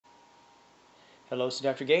Hello, this is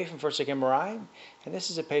Dr. Gay from First Take MRI, and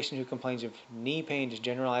this is a patient who complains of knee pain, just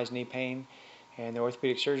generalized knee pain, and the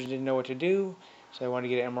orthopedic surgeon didn't know what to do, so they wanted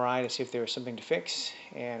to get an MRI to see if there was something to fix.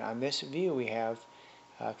 And on this view, we have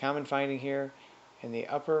a common finding here in the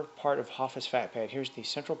upper part of Hoffa's fat pad. Here's the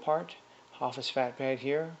central part, Hoffa's fat pad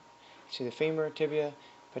here. See the femur, tibia,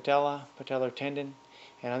 patella, patellar tendon.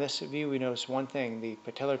 And on this view, we notice one thing: the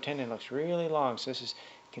patellar tendon looks really long. So this is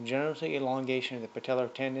congenital elongation of the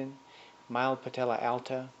patellar tendon, mild patella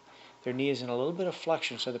alta. Their knee is in a little bit of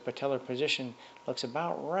flexion, so the patellar position looks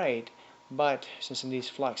about right, but since the knee's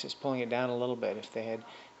flexed, it's pulling it down a little bit. If they had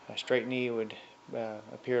a straight knee, it would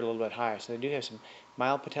appear a little bit higher. So they do have some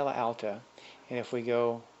mild patella alta. And if we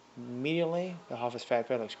go medially, the Hoffa's fat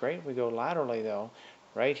pad looks great. If we go laterally, though,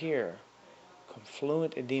 right here,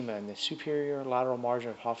 confluent edema in the superior lateral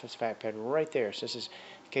margin of Hoffa's fat pad right there. So this is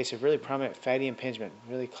a case of really prominent fatty impingement,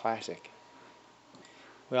 really classic.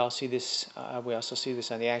 We also see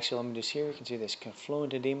this on the axial images here. You can see this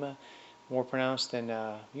confluent edema, more pronounced than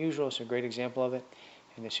usual. It's a great example of it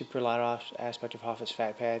in the superlateral aspect of Hoffa's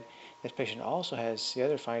fat pad. This patient also has the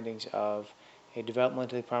other findings of a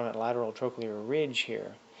developmentally prominent lateral trochlear ridge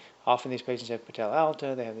here. Often these patients have patella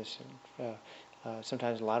alta. They have this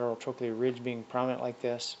sometimes lateral trochlear ridge being prominent like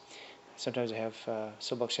this. Sometimes they have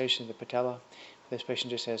subluxation of the patella. This patient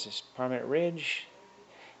just has this prominent ridge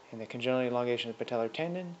and the congenital elongation of the patellar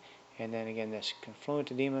tendon, and then again this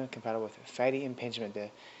confluent edema compatible with fatty impingement.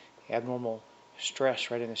 The abnormal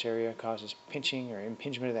stress right in this area causes pinching or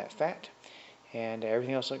impingement of that fat, and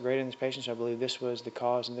everything else looked great in this patient, so I believe this was the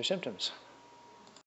cause of their symptoms.